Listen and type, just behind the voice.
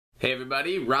Hey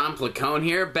everybody, Ron Placone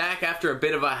here, back after a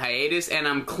bit of a hiatus, and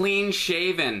I'm clean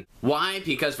shaven. Why?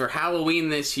 Because for Halloween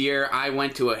this year, I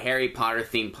went to a Harry Potter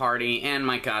themed party, and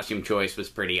my costume choice was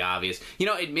pretty obvious. You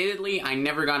know, admittedly, I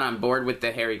never got on board with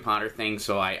the Harry Potter thing,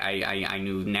 so I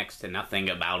knew next to nothing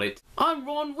about it. I'm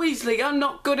Ron Weasley, I'm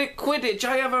not good at Quidditch,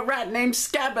 I have a rat named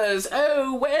Scabbers,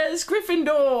 oh, where's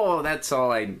Gryffindor? That's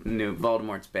all I knew,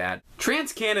 Voldemort's bad.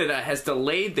 TransCanada has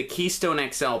delayed the Keystone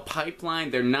XL pipeline,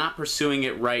 they're not pursuing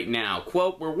it right now.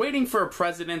 Quote, we're waiting for a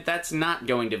president that's not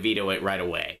going to veto it right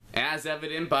away. As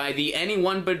evident by the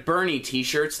Anyone But Bernie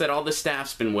t-shirts that all the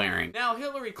staff's been wearing. Now,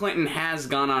 Hillary Clinton has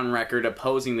gone on record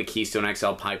opposing the Keystone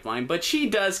XL pipeline, but she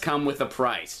does come with a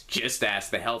price. Just ask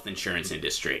the health insurance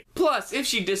industry. Plus, if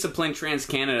she disciplined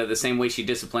TransCanada the same way she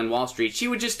disciplined Wall Street, she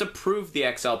would just approve the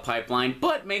XL pipeline,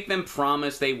 but make them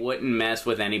promise they wouldn't mess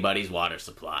with anybody's water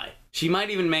supply. She might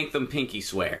even make them pinky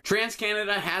swear.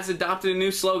 TransCanada has adopted a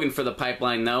new slogan for the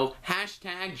pipeline though,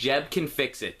 hashtag Jeb can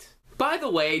fix it. By the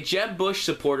way, Jeb Bush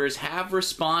supporters have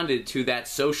responded to that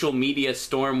social media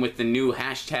storm with the new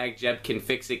hashtag Jeb can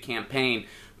fix it campaign.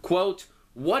 Quote,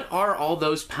 what are all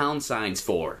those pound signs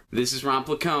for? This is Ron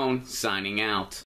Placone, signing out.